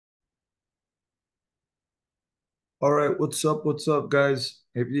All right, what's up? What's up, guys?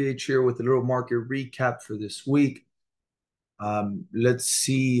 APH here with a little market recap for this week. Let's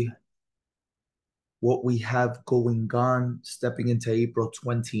see what we have going on stepping into April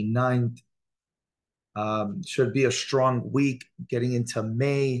 29th. Should be a strong week getting into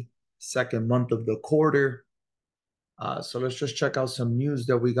May, second month of the quarter. So let's just check out some news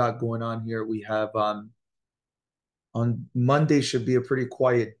that we got going on here. We have on Monday should be a pretty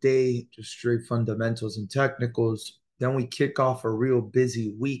quiet day, just straight fundamentals and technicals. Then we kick off a real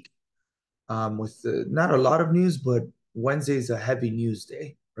busy week with not a lot of news, but Wednesday is a heavy news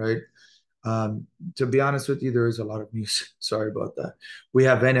day, right? To be honest with you, there is a lot of news. Sorry about that. We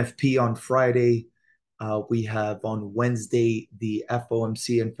have NFP on Friday. We have on Wednesday the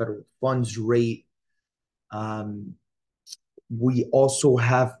FOMC and federal funds rate. Um, we also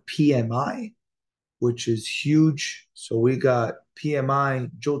have PMI, which is huge. So we got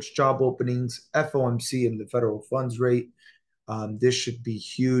PMI, JOLTS job openings, FOMC, and the federal funds rate. This should be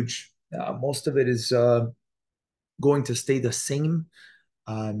huge. Most of it is going to stay the same.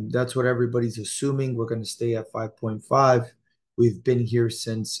 That's what everybody's assuming. We're going to stay at 5.5. We've been here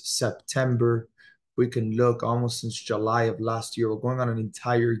since September. We can look almost since July of last year. We're going on an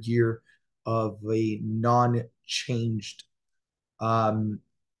entire year of a non-changed um,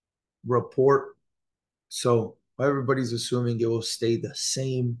 report. So everybody's assuming it will stay the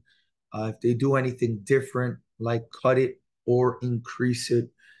same. If they do anything different, like cut it or increase it,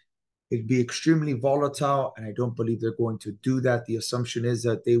 it'd be extremely volatile, and I don't believe they're going to do that. The assumption is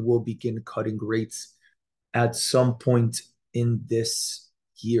that they will begin cutting rates at some point in this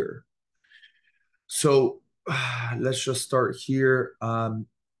year. So let's just start here.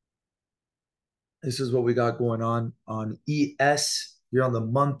 This is what we got going on ES. You're on the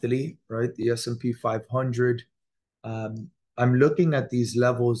monthly, right? The S&P 500. I'm looking at these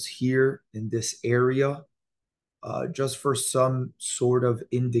levels here in this area just for some sort of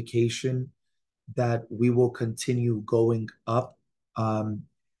indication that we will continue going up, um,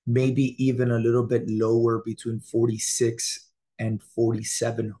 maybe even a little bit lower between 46 and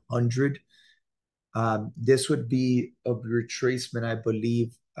 4,700. This would be a retracement, I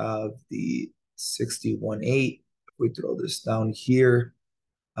believe, of the 61.8. If we throw this down here,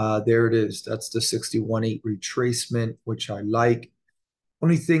 there it is. That's the 61.8 retracement, which I like.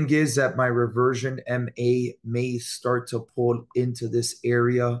 Only thing is that my reversion MA may start to pull into this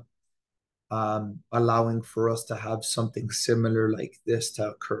area, allowing for us to have something similar like this to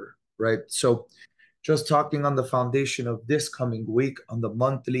occur, right? So just talking on the foundation of this coming week, on the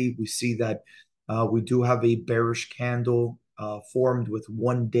monthly, we see that we do have a bearish candle formed with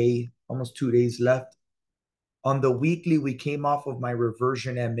 1 day, almost 2 days left. On the weekly, we came off of my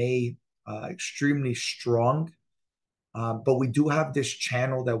reversion MA extremely strong, but we do have this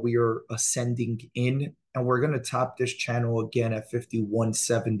channel that we are ascending in, and we're going to top this channel again at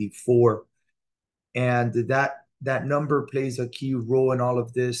 51.74. And that number plays a key role in all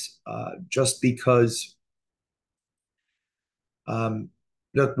of this, just because um,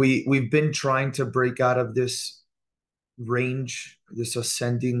 look, we've been trying to break out of this range, this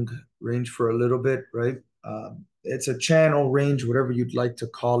ascending range for a little bit, right? It's a channel range, whatever you'd like to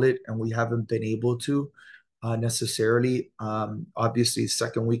call it, and we haven't been able to necessarily. Obviously,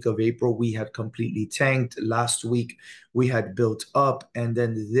 second week of April, we had completely tanked. Last week, we had built up, and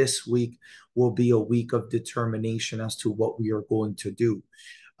then this week will be a week of determination as to what we are going to do.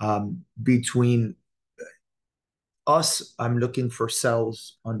 Between us, I'm looking for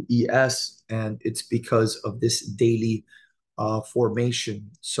sells on ES, and it's because of this daily formation.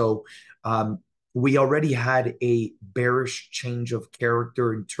 So we already had a bearish change of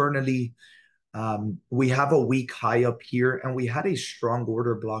character internally. We have a weak high up here, and we had a strong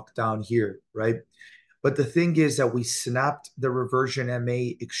order block down here, right? But the thing is that we snapped the reversion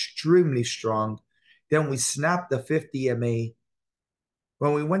MA extremely strong. Then we snapped the 50 MA.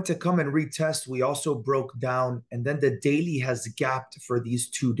 When we went to come and retest, we also broke down, and then the daily has gapped for these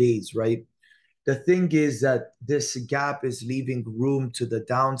 2 days, right? The thing is that this gap is leaving room to the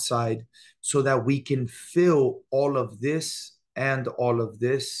downside so that we can fill all of this and all of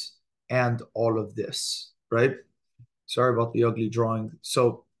this and all of this, right? Sorry about the ugly drawing.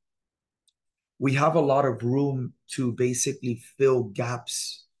 So we have a lot of room to basically fill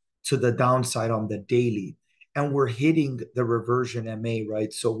gaps to the downside on the daily. And we're hitting the reversion MA,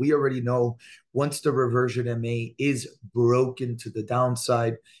 right? So we already know once the reversion MA is broken to the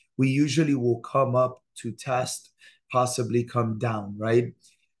downside, we usually will come up to test, possibly come down, right?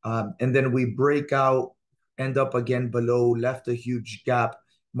 And then we break out, end up again below, left a huge gap.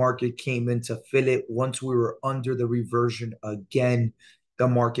 Market came in to fill it. Once we were under the reversion again, the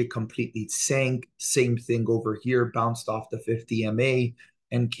market completely sank. Same thing over here, bounced off the 50 MA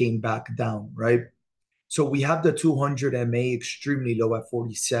and came back down, right? So we have the 200 MA extremely low at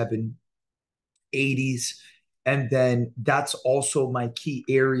 47.80s. And then that's also my key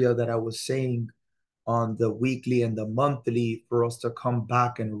area that I was saying on the weekly and the monthly for us to come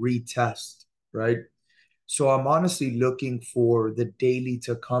back and retest, right? So I'm honestly looking for the daily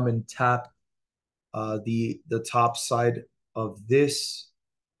to come and tap the top side of this.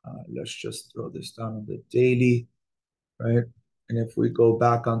 Let's just throw this down on the daily, right? And if we go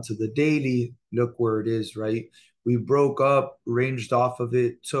back onto the daily, look where it is, right? We broke up, ranged off of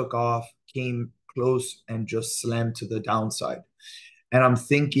it, took off, came close, and just slammed to the downside. And I'm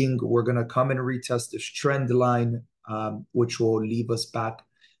thinking we're going to come and retest this trend line, which will leave us back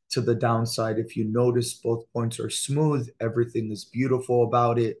to the downside. If you notice, both points are smooth. Everything is beautiful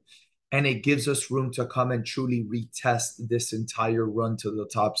about it. And it gives us room to come and truly retest this entire run to the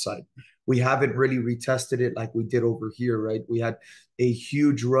top side. We haven't really retested it like we did over here, right? We had a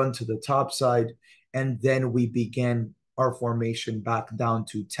huge run to the top side, and then we began our formation back down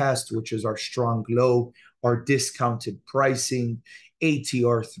to test, which is our strong low, our discounted pricing.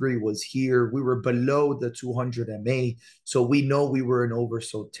 ATR3 was here. We were below the 200 MA. So we know we were in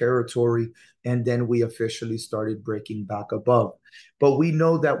oversold territory. And then we officially started breaking back above. But we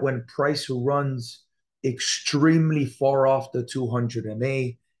know that when price runs extremely far off the 200 MA,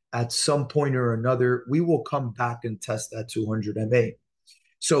 at some point or another, we will come back and test that 200 MA.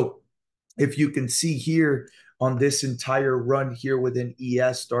 So if you can see here on this entire run here within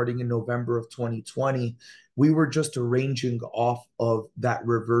ES starting in November of 2020, we were just ranging off of that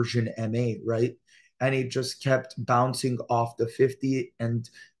reversion MA, right? And it just kept bouncing off the 50 and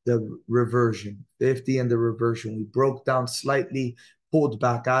the reversion, 50 and the reversion. We broke down slightly, pulled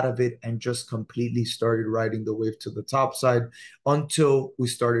back out of it, and just completely started riding the wave to the top side until we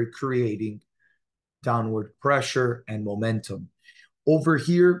started creating downward pressure and momentum. Over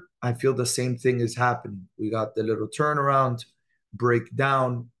here, I feel the same thing is happening. We got the little turnaround,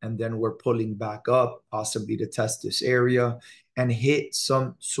 breakdown, and then we're pulling back up, possibly to test this area and hit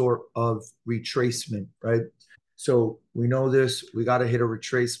some sort of retracement, right? So we know this. We got to hit a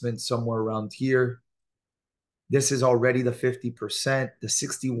retracement somewhere around here. This is already the 50%. The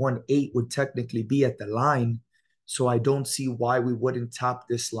 61.8 would technically be at the line. So I don't see why we wouldn't tap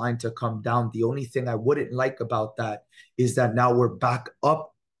this line to come down. The only thing I wouldn't like about that is that now we're back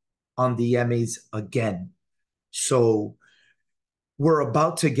up on the MAs again. So we're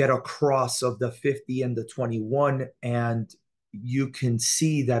about to get across of the 50 and the 21. And you can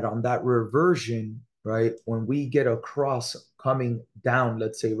see that on that reversion, right? When we get across coming down,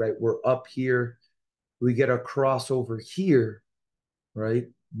 let's say, right, we're up here, we get a crossover here, right?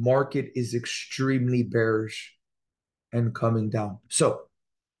 Market is extremely bearish and coming down. So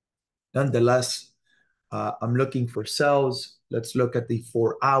nonetheless, I'm looking for sells. Let's look at the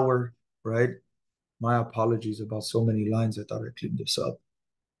 4-hour, right? My apologies about so many lines. I thought I cleaned this up.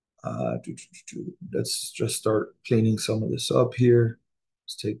 Let's just start cleaning some of this up here.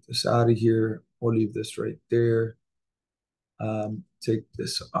 Let's take this out of here. We'll leave this right there. Take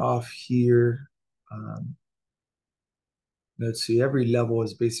this off here. Let's see, every level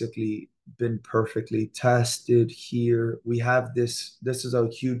has basically been perfectly tested here. We have this is a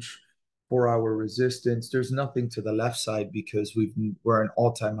huge 4-hour resistance. There's nothing to the left side because we're an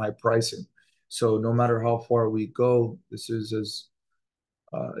all-time high pricing. So no matter how far we go, this is as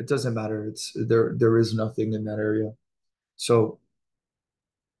it doesn't matter. It's there is nothing in that area. So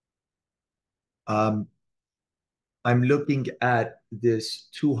I'm looking at this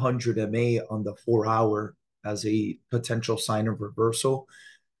 200 MA on the 4-hour as a potential sign of reversal.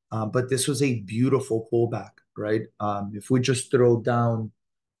 But this was a beautiful pullback, right? If we just throw down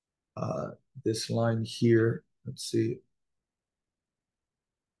this line here, let's see.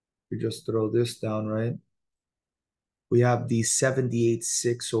 We just throw this down, right? We have the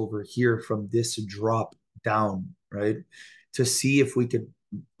 78.6 over here from this drop down, right? To see if we could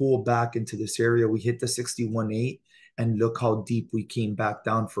pull back into this area. We hit the 61.8 and look how deep we came back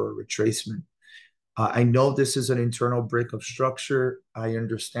down for a retracement. I know this is an internal break of structure. I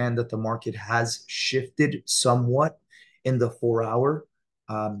understand that the market has shifted somewhat in the 4-hour.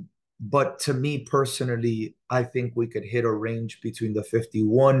 But to me personally, I think we could hit a range between the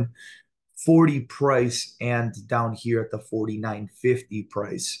 51.40 price and down here at the 49.50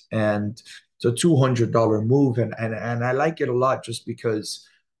 price. And it's a $200 move. And I like it a lot just because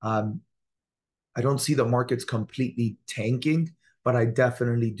I don't see the markets completely tanking, but I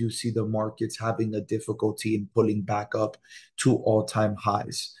definitely do see the markets having a difficulty in pulling back up to all-time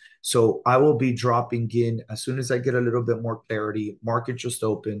highs. So I will be dropping in as soon as I get a little bit more clarity. Market just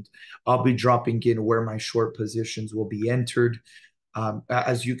opened. I'll be dropping in where my short positions will be entered.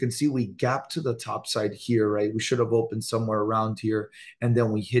 As you can see, we gapped to the top side here, right? We should have opened somewhere around here, and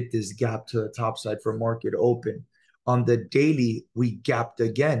then we hit this gap to the top side for market open. On the daily, we gapped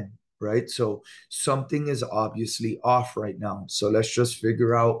again, right? So something is obviously off right now. So let's just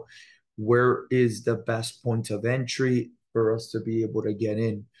figure out where is the best point of entry for us to be able to get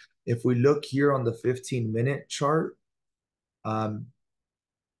in. If we look here on the 15-minute chart, um,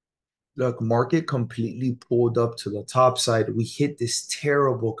 look, market completely pulled up to the top side. We hit this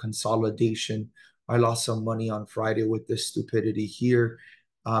terrible consolidation. I lost some money on Friday with this stupidity here.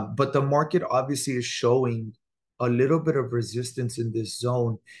 But the market obviously is showing a little bit of resistance in this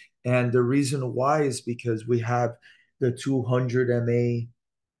zone. And the reason why is because we have the 200 MA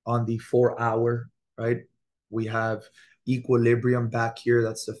on the 4 hour, right? We have equilibrium back here.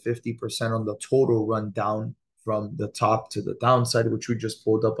 That's the 50% on the total rundown from the top to the downside, which we just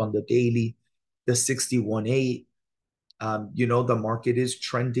pulled up on the daily. The 61.8, the market is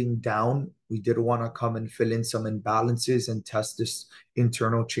trending down. We did want to come and fill in some imbalances and test this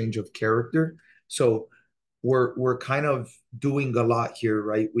internal change of character. So we're kind of doing a lot here,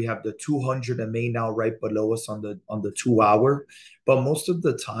 right? We have the 200 MA now right below us on the 2 hour, but most of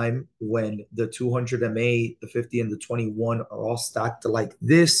the time when the 200 MA, the 50 and the 21 are all stacked like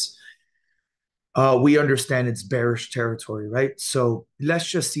this, we understand it's bearish territory, right? So let's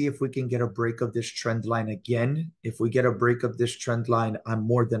just see if we can get a break of this trend line again. If we get a break of this trend line, I'm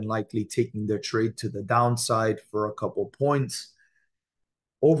more than likely taking the trade to the downside for a couple points.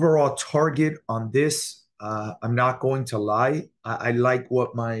 Overall target on this, I'm not going to lie. I like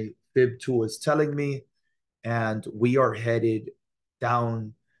what my fib tool is telling me, and we are headed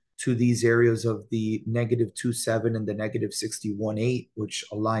down to these areas of the -2.7 and the -61.8, which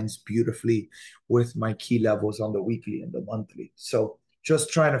aligns beautifully with my key levels on the weekly and the monthly. So just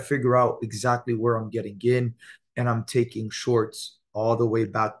trying to figure out exactly where I'm getting in, and I'm taking shorts all the way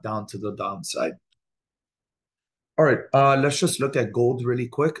back down to the downside. All right, let's just look at gold really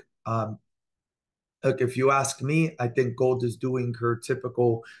quick. Look, if you ask me, I think gold is doing her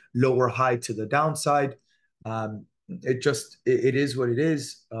typical lower high to the downside. It is what it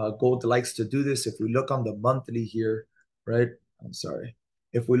is. Gold likes to do this. If we look on the monthly here, right? I'm sorry.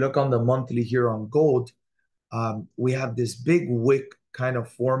 If we look on the monthly here on gold, we have this big wick kind of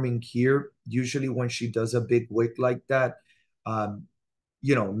forming here. Usually when she does a big wick like that, um,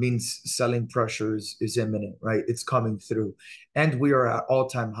 means selling pressure is imminent, right? It's coming through. And we are at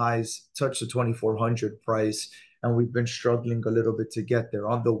all-time highs, touch the 2400 price, and we've been struggling a little bit to get there.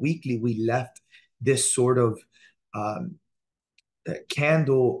 On the weekly, we left this sort of um,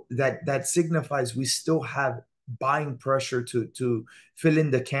 candle that signifies we still have buying pressure to fill in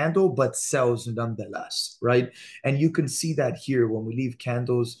the candle, but sells nonetheless, right? And you can see that here when we leave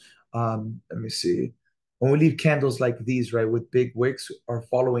candles. Let me see. When we leave candles like these, right, with big wicks, our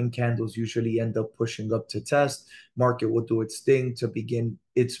following candles usually end up pushing up to test. Market will do its thing to begin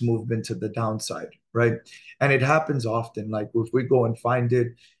its movement to the downside, right? And it happens often. Like if we go and find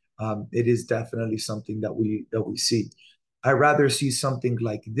it, it is definitely something that we see. I rather see something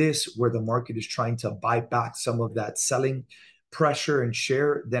like this where the market is trying to buy back some of that selling pressure and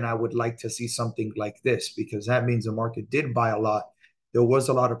share than I would like to see something like this, because that means the market did buy a lot. There was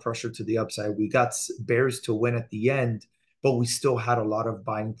a lot of pressure to the upside. We got bears to win at the end, but we still had a lot of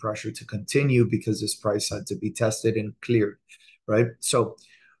buying pressure to continue because this price had to be tested and cleared, right? So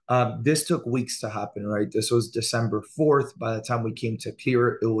this took weeks to happen, right? This was December 4th. By the time we came to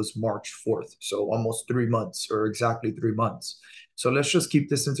clear, it was March 4th. So almost 3 months, or exactly 3 months. So let's just keep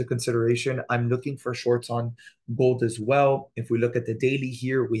this into consideration. I'm looking for shorts on gold as well. If we look at the daily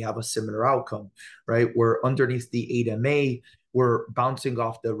here, we have a similar outcome, right? We're underneath the 8 MA. We're bouncing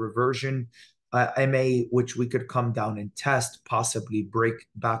off the reversion MA, which we could come down and test, possibly break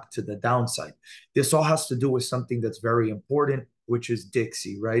back to the downside. This all has to do with something that's very important, which is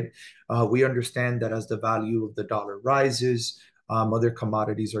Dixie, right? We understand that as the value of the dollar rises, other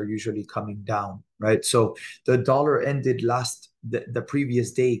commodities are usually coming down, right? So the dollar ended the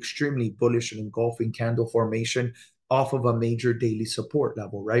previous day extremely bullish and engulfing candle formation off of a major daily support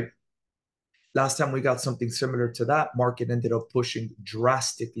level, right? Last time we got something similar to that, market ended up pushing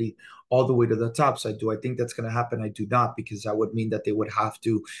drastically all the way to the top. So do I think that's going to happen? I do not, because that would mean that they would have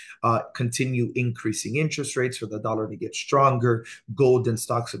to continue increasing interest rates for the dollar to get stronger. Gold and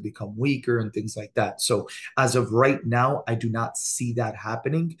stocks have become weaker and things like that. So as of right now, I do not see that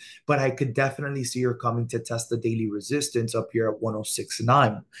happening, but I could definitely see her coming to test the daily resistance up here at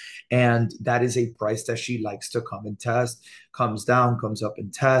 1069. And that is a price that she likes to come and test, comes down, comes up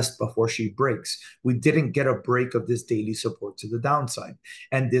and tests before she breaks. We didn't get a break of this daily support to the downside.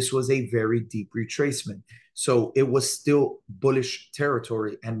 And this was a very deep retracement. So it was still bullish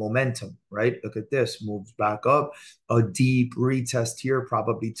territory and momentum, right? Look at this, moves back up, a deep retest here,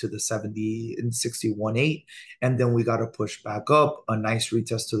 probably to the 70 and 61.8. And then we got a push back up, a nice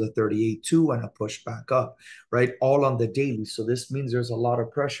retest to the 38.2 and a push back up, right? All on the daily. So this means there's a lot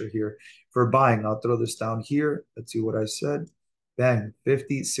of pressure here for buying. I'll throw this down here. Let's see what I said. Bang,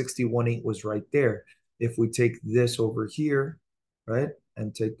 50, 61.8 was right there. If we take this over here, right,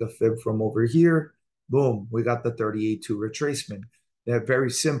 and take the fib from over here, boom, we got the 38.2 retracement. They're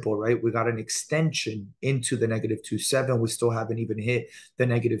very simple, right? We got an extension into the negative 2.7. We still haven't even hit the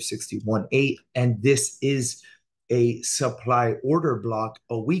negative 61.8. And this is a supply order block,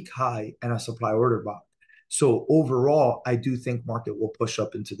 a weak high, and a supply order block. So overall, I do think market will push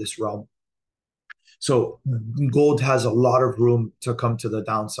up into this realm. So gold has a lot of room to come to the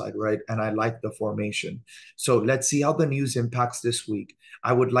downside, right? And I like the formation. So let's see how the news impacts this week.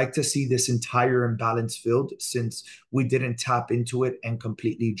 I would like to see this entire imbalance filled since we didn't tap into it and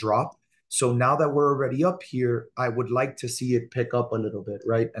completely drop. So now that we're already up here, I would like to see it pick up a little bit,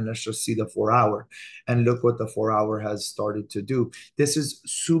 right? And let's just see the 4 hour and look what the 4 hour has started to do. This is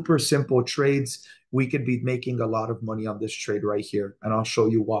super simple trades. We could be making a lot of money on this trade right here, and I'll show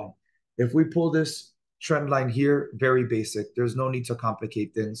you why. If we pull this trend line here, very basic. There's no need to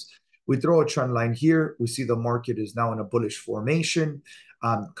complicate things. We throw a trend line here. We see the market is now in a bullish formation,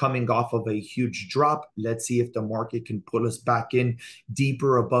 coming off of a huge drop. Let's see if the market can pull us back in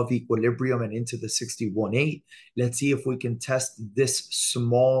deeper above equilibrium and into the 61.8. Let's see if we can test this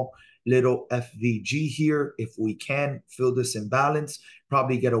small little FVG here. If we can fill this imbalance,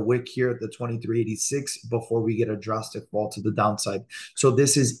 probably get a wick here at the 23.86 before we get a drastic fall to the downside. So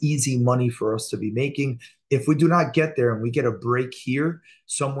this is easy money for us to be making. If we do not get there and we get a break here,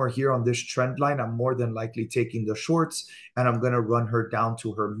 somewhere here on this trend line, I'm more than likely taking the shorts, and I'm going to run her down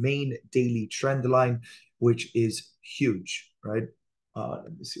to her main daily trend line, which is huge, right?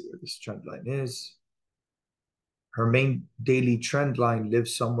 Let me see where this trend line is. Her main daily trend line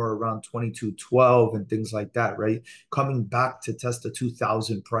lives somewhere around 2212 and things like that, right? Coming back to test the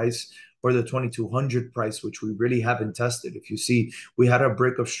 2000 price or the 2200 price, which we really haven't tested. If you see, we had a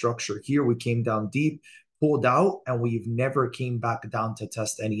break of structure here. We came down deep, pulled out, and we've never came back down to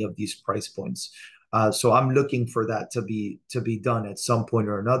test any of these price points. So I'm looking for that to be done at some point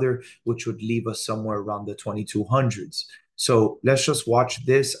or another, which would leave us somewhere around the 2200s. So let's just watch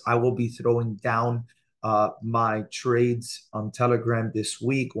this. I will be throwing down my trades on Telegram this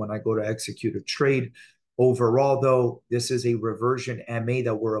week when I go to execute a trade. Overall, though, this is a reversion MA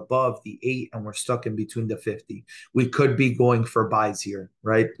that we're above the 8 and we're stuck in between the 50. We could be going for buys here,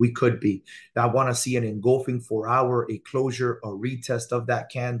 right? We could be. I want to see an engulfing 4 hour, a closure, a retest of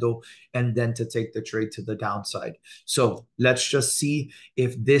that candle, and then to take the trade to the downside. So let's just see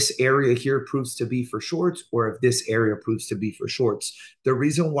if this area here proves to be for shorts or if this area proves to be for shorts. The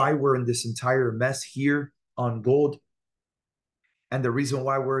reason why we're in this entire mess here on gold, and the reason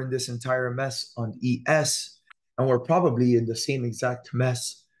why we're in this entire mess on ES, and we're probably in the same exact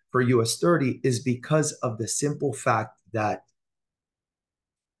mess for US 30, is because of the simple fact that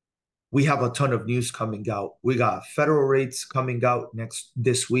we have a ton of news coming out. We got federal rates coming out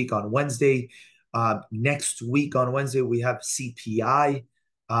this week on Wednesday. Next week on Wednesday, we have CPI.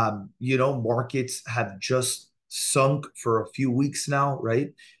 Markets have just sunk for a few weeks now,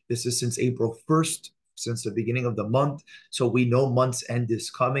 right? This is since April 1st, since the beginning of the month. So we know month's end is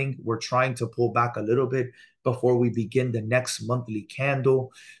coming. We're trying to pull back a little bit before we begin the next monthly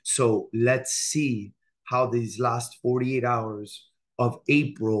candle. So let's see how these last 48 hours of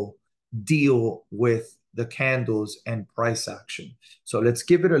April deal with the candles and price action. So let's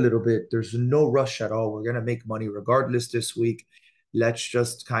give it a little bit. There's no rush at all. We're going to make money regardless this week. Let's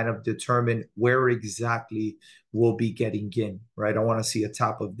just kind of determine where exactly we'll be getting in, right? I want to see a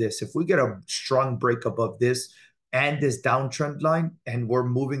top of this. If we get a strong break above this and this downtrend line and we're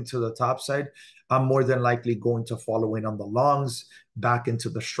moving to the top side, I'm more than likely going to follow in on the longs back into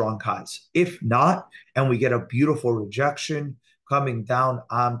the strong highs. If not, and we get a beautiful rejection coming down,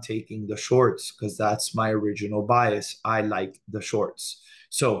 I'm taking the shorts because that's my original bias. I like the shorts.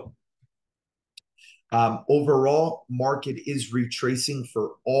 So Overall, market is retracing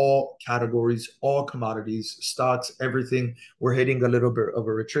for all categories, all commodities, stocks, everything. We're hitting a little bit of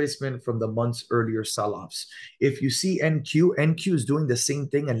a retracement from the month's earlier sell-offs. If you see NQ is doing the same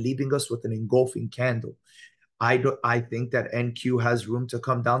thing and leaving us with an engulfing candle. I think that NQ has room to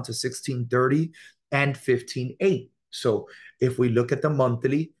come down to 1630 and 15.8. So if we look at the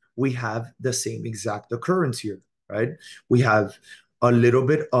monthly, we have the same exact occurrence here, right? We have a little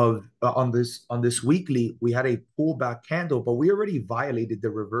bit of on this weekly, we had a pullback candle, but we already violated the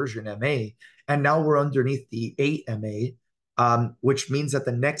reversion MA, and now we're underneath the 8 MA, which means that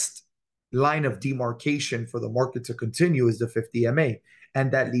the next line of demarcation for the market to continue is the 50 MA. And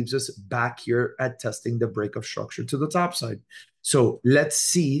that leaves us back here at testing the break of structure to the top side. So let's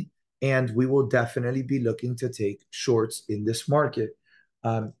see. And we will definitely be looking to take shorts in this market.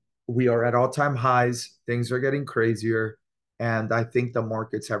 We are at all-time highs. Things are getting crazier. And I think the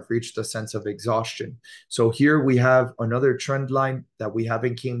markets have reached a sense of exhaustion. So here we have another trend line that we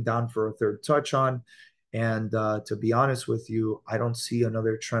haven't came down for a third touch on. And to be honest with you, I don't see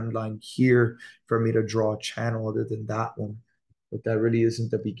another trend line here for me to draw a channel other than that one. But that really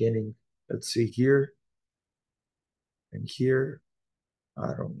isn't the beginning. Let's see here and here.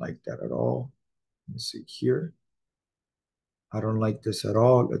 I don't like that at all. Let's see here. I don't like this at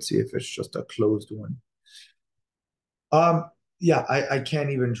all. Let's see if it's just a closed one. Yeah, I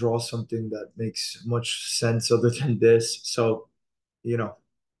can't even draw something that makes much sense other than this. So, you know,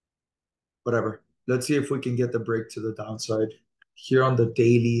 whatever. Let's see if we can get the break to the downside. Here on the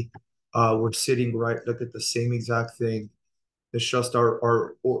daily, we're sitting right, look at the same exact thing. It's just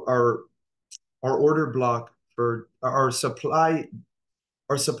our order block for our supply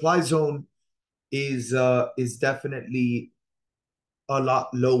zone is definitely a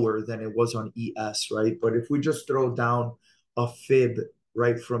lot lower than it was on ES, right? But if we just throw down a fib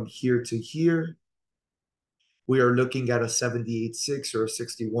right from here to here, we are looking at a 78.6 or a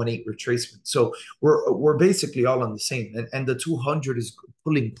 61.8 retracement. So we're basically all on the same. And the 200 is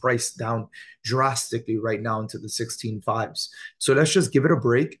pulling price down drastically right now into the 16.5s. So let's just give it a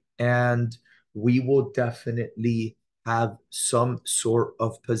break, and we will definitely have some sort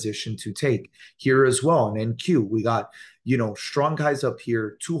of position to take here as well. On NQ, we got, strong highs up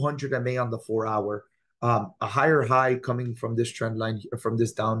here, 200 MA on the 4 hour, a higher high coming from this trend line, from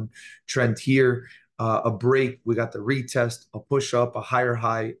this down trend here, a break, we got the retest, a push up, a higher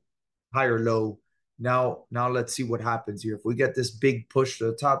high, higher low. Now let's see what happens here. If we get this big push to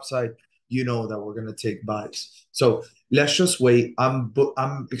the top side, you know that we're going to take buys. So let's just wait. I'm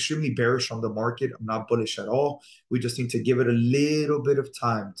extremely bearish on the market. I'm not bullish at all. We just need to give it a little bit of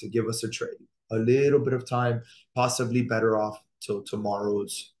time to give us a trade. A little bit of time, possibly better off till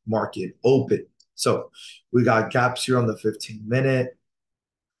tomorrow's market open. So we got gaps here on the 15-minute.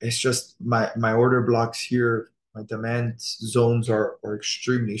 It's just my order blocks here, my demand zones are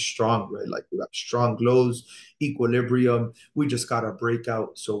extremely strong, right? Like we got strong lows, equilibrium. We just got a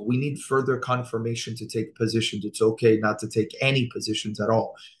breakout. So we need further confirmation to take positions. It's okay not to take any positions at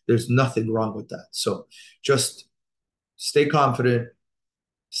all. There's nothing wrong with that. So just stay confident,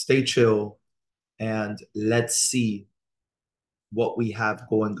 stay chill, and let's see what we have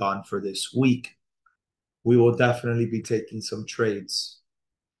going on for this week. We will definitely be taking some trades.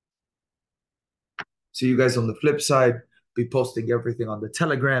 See you guys on the flip side. Be posting everything on the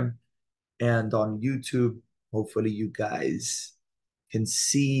Telegram and on YouTube. Hopefully you guys can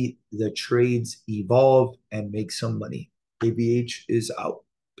see the trades evolve and make some money. ABH is out.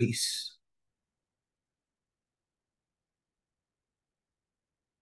 Peace.